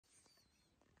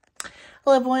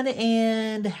Hello, everyone,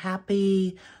 and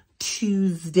happy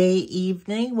Tuesday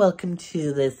evening. Welcome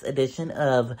to this edition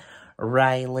of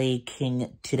Riley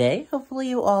King Today. Hopefully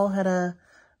you all had a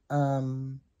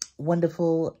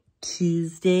wonderful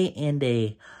Tuesday and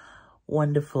a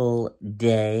wonderful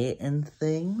day and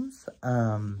things.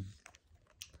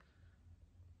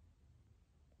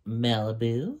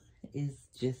 Malibu is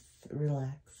just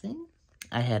relaxing.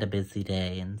 I had a busy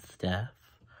day and stuff.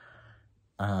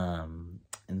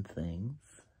 And things.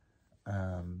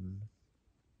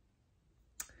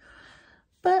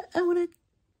 But I want to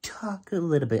talk a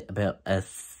little bit about a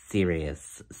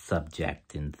serious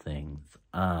subject and things.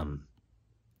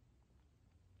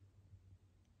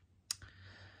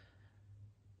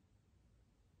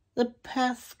 The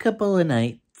past couple of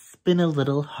nights been a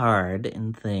little hard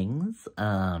and things.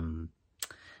 Been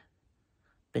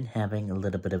having a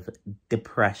little bit of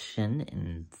depression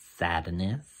and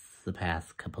sadness the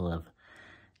past couple of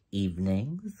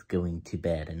evenings, going to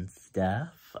bed and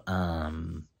stuff,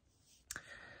 and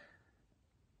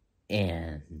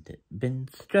been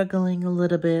struggling a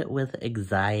little bit with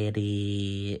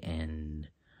anxiety and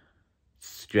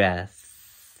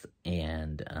stress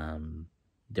and,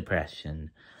 depression,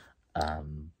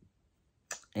 and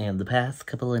the past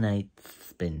couple of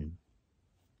nights been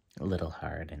a little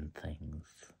hard and things.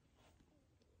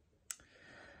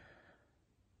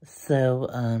 So,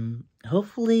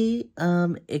 hopefully,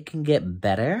 it can get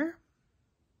better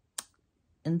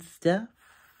and stuff.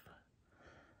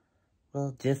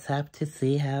 We'll just have to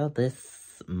see how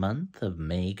this month of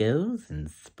May goes,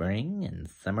 and spring and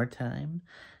summertime,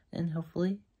 and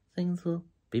hopefully things will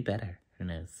be better. Who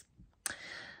knows?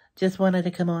 Just wanted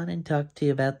to come on and talk to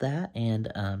you about that,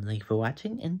 and thank you for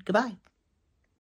watching, and goodbye.